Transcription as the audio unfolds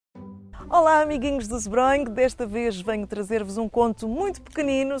Olá, amiguinhos do Zebroing. Desta vez venho trazer-vos um conto muito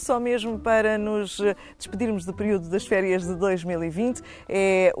pequenino, só mesmo para nos despedirmos do período das férias de 2020.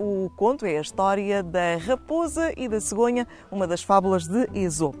 O conto é a história da raposa e da cegonha, uma das fábulas de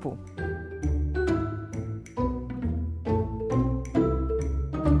Esopo.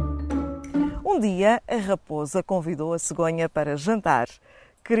 Um dia, a raposa convidou a cegonha para jantar.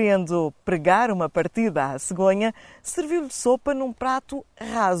 Querendo pregar uma partida à cegonha, serviu-lhe sopa num prato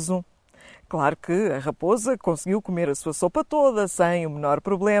raso. Claro que a raposa conseguiu comer a sua sopa toda, sem o menor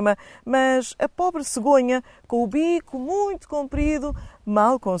problema, mas a pobre cegonha, com o bico muito comprido,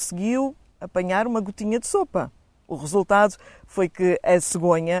 mal conseguiu apanhar uma gotinha de sopa. O resultado foi que a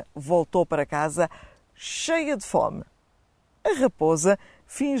cegonha voltou para casa cheia de fome. A raposa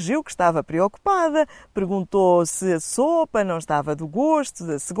fingiu que estava preocupada, perguntou se a sopa não estava do gosto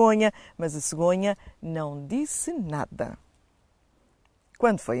da cegonha, mas a cegonha não disse nada.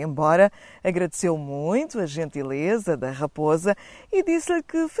 Quando foi embora, agradeceu muito a gentileza da raposa e disse-lhe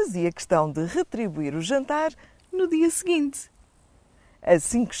que fazia questão de retribuir o jantar no dia seguinte.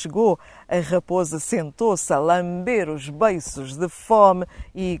 Assim que chegou, a raposa sentou-se a lamber os beiços de fome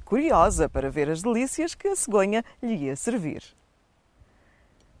e curiosa para ver as delícias que a cegonha lhe ia servir.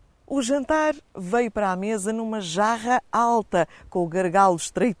 O jantar veio para a mesa numa jarra alta, com o gargalo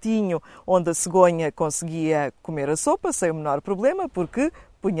estreitinho, onde a cegonha conseguia comer a sopa sem o menor problema, porque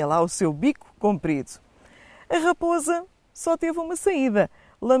punha lá o seu bico comprido. A raposa só teve uma saída,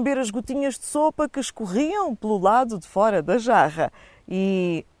 lamber as gotinhas de sopa que escorriam pelo lado de fora da jarra,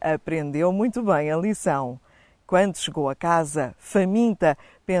 e aprendeu muito bem a lição. Quando chegou a casa, faminta,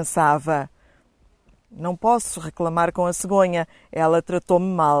 pensava: não posso reclamar com a cegonha, ela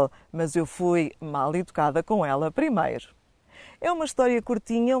tratou-me mal, mas eu fui mal educada com ela primeiro. É uma história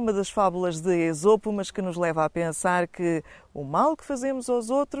curtinha, uma das fábulas de Esopo, mas que nos leva a pensar que o mal que fazemos aos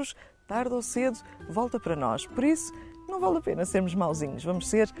outros, tarde ou cedo, volta para nós. Por isso, não vale a pena sermos mauzinhos. Vamos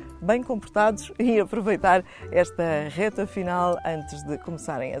ser bem comportados e aproveitar esta reta final antes de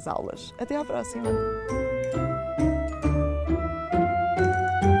começarem as aulas. Até à próxima!